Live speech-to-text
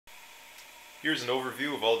Here's an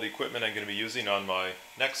overview of all the equipment I'm going to be using on my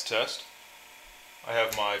next test. I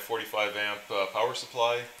have my 45 amp power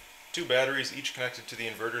supply, two batteries each connected to the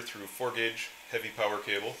inverter through a 4-gauge heavy power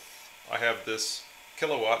cable. I have this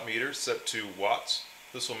kilowatt meter set to watts.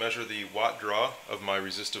 This will measure the watt draw of my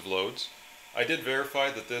resistive loads. I did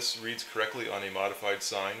verify that this reads correctly on a modified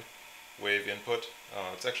sine wave input.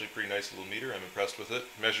 It's actually a pretty nice little meter. I'm impressed with it.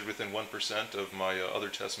 Measured within 1% of my other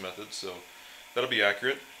test methods, so that'll be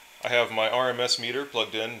accurate. I have my RMS meter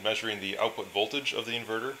plugged in, measuring the output voltage of the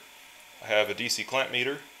inverter. I have a DC clamp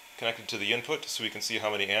meter connected to the input so we can see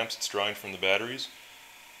how many amps it's drawing from the batteries.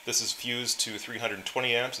 This is fused to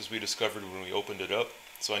 320 amps as we discovered when we opened it up,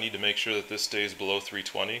 so I need to make sure that this stays below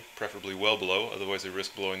 320, preferably well below, otherwise I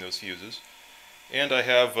risk blowing those fuses. And I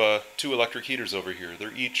have two electric heaters over here.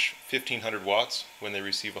 They're each 1500 watts when they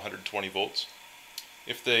receive 120 volts.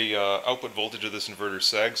 If the output voltage of this inverter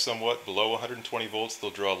sags somewhat below 120 volts, they'll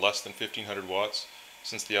draw less than 1500 watts,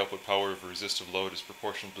 since the output power of a resistive load is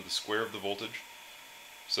proportional to the square of the voltage.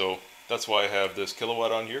 So that's why I have this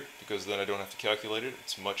kilowatt on here, because then I don't have to calculate it.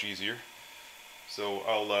 It's much easier. So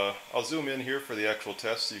I'll zoom in here for the actual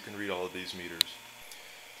test so you can read all of these meters.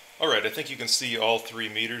 Alright, I think you can see all three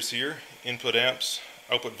meters here: input amps,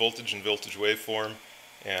 output voltage and voltage waveform,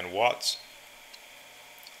 and watts.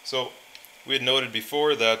 So we had noted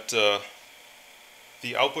before that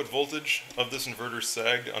the output voltage of this inverter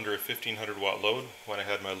sagged under a 1500 watt load when I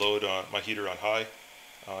had my heater on high,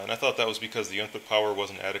 and I thought that was because the input power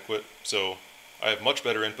wasn't adequate. So I have much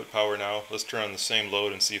better input power now. Let's turn on the same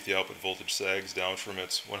load and see if the output voltage sags down from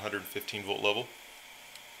its 115 volt level.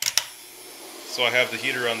 So I have the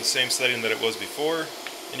heater on the same setting that it was before,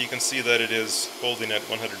 and you can see that it is holding at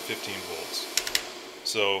 115 volts.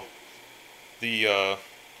 So the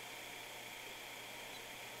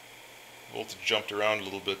voltage jumped around a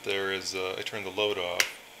little bit there as I turned the load off,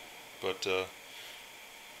 but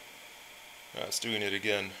it's doing it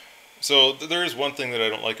again. So there is one thing that I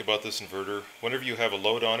don't like about this inverter. Whenever you have a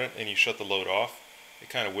load on it and you shut the load off, it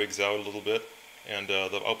kind of wigs out a little bit, and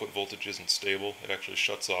the output voltage isn't stable. It actually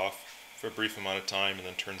shuts off for a brief amount of time and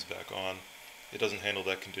then turns back on. It doesn't handle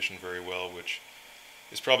that condition very well, which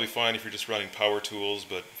is probably fine if you're just running power tools,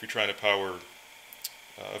 but if you're trying to power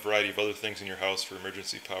a variety of other things in your house for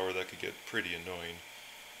emergency power, that could get pretty annoying.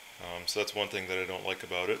 So that's one thing that I don't like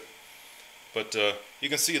about it. But you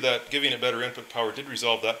can see that giving it better input power did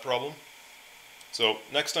resolve that problem. So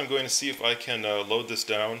next I'm going to see if I can load this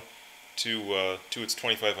down to its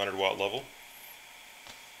 2500 watt level.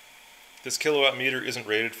 This kilowatt meter isn't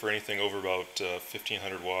rated for anything over about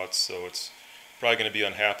 1500 watts, so it's probably going to be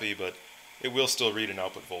unhappy, but it will still read an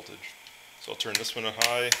output voltage. So I'll turn this one on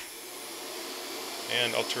high,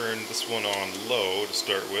 and I'll turn this one on low to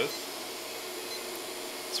start with.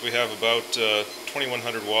 So we have about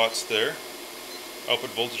 2100 watts there.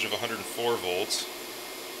 Output voltage of 104 volts.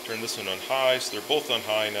 Turn this one on high, so they're both on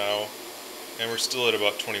high now, and we're still at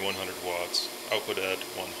about 2100 watts. Output at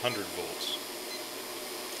 100 volts.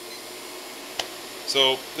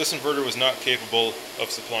 So this inverter was not capable of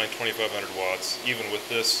supplying 2500 watts, even with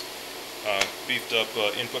this beefed up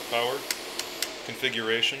input power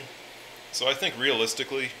configuration. So I think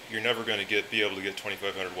realistically, you're never going to be able to get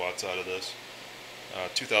 2500 watts out of this.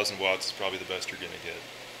 2000 watts is probably the best you're going to get.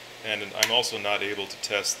 And I'm also not able to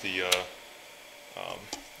test the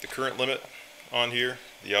current limit on here,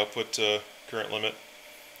 the output current limit,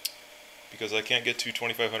 because I can't get to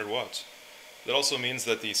 2500 watts. That also means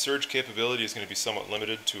that the surge capability is going to be somewhat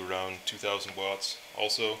limited to around 2000 watts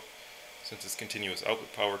also, since its continuous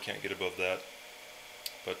output power can't get above that.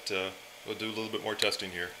 But we'll do a little bit more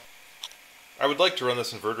testing here. I would like to run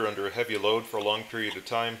this inverter under a heavy load for a long period of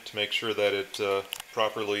time to make sure that it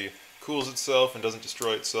properly cools itself and doesn't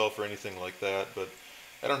destroy itself or anything like that, but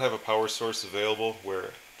I don't have a power source available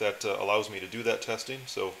where that allows me to do that testing,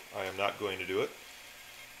 so I am not going to do it.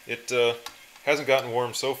 It hasn't gotten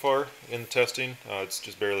warm so far in the testing. It's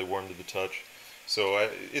just barely warm to the touch, so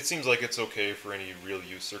it seems like it's okay for any real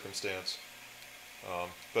use circumstance.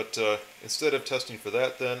 But instead of testing for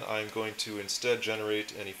that, then I'm going to instead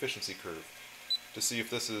generate an efficiency curve to see if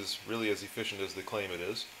this is really as efficient as they claim it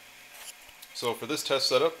is. So for this test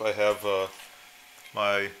setup, I have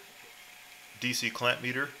my DC clamp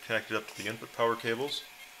meter connected up to the input power cables.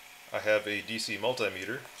 I have a DC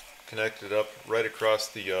multimeter connected up right across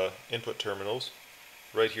the input terminals,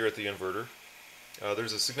 right here at the inverter.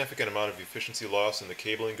 There's a significant amount of efficiency loss in the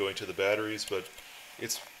cabling going to the batteries, but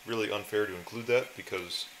it's really unfair to include that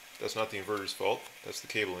because that's not the inverter's fault, that's the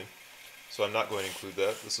cabling. So I'm not going to include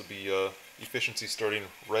that. This will be efficiency starting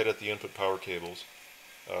right at the input power cables,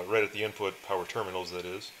 right at the input power terminals, that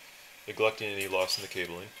is, neglecting any loss in the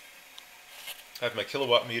cabling. I have my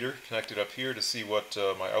kilowatt meter connected up here to see what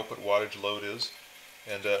my output wattage load is.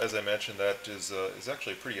 And as I mentioned, that is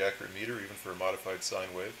actually a pretty accurate meter, even for a modified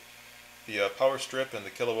sine wave. The power strip and the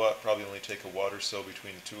kilowatt probably only take a watt or so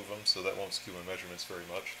between the two of them, so that won't skew my measurements very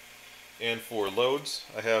much. And for loads,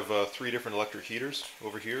 I have 3 different electric heaters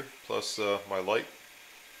over here, plus my light.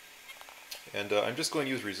 And I'm just going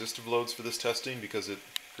to use resistive loads for this testing because it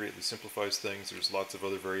greatly simplifies things. There's lots of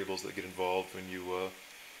other variables that get involved when you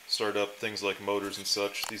start up things like motors and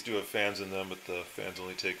such. These do have fans in them, but the fans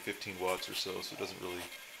only take 15 watts or so it doesn't really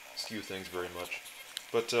skew things very much.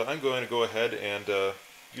 But I'm going to go ahead and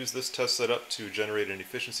use this test setup to generate an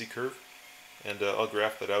efficiency curve, and I'll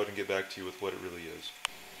graph that out and get back to you with what it really is.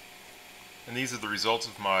 And these are the results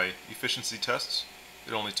of my efficiency tests.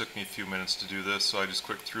 It only took me a few minutes to do this, so I just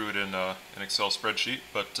clicked through it in an Excel spreadsheet,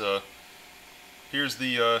 but here's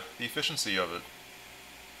the efficiency of it.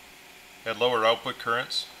 Had lower output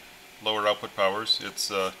currents, lower output powers.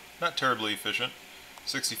 It's not terribly efficient,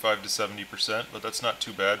 65 to 70%, but that's not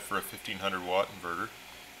too bad for a 1500 watt inverter.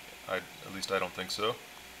 At least I don't think so.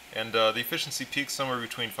 And the efficiency peaks somewhere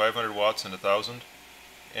between 500 watts and 1000,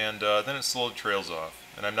 and then it slowly trails off.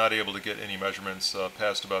 And I'm not able to get any measurements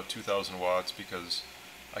past about 2000 watts because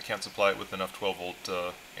I can't supply it with enough 12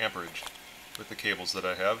 volt amperage with the cables that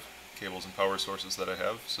I have, cables and power sources that I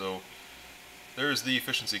have. So there's the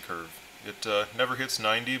efficiency curve. It never hits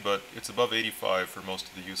 90, but it's above 85 for most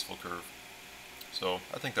of the useful curve. So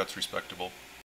I think that's respectable.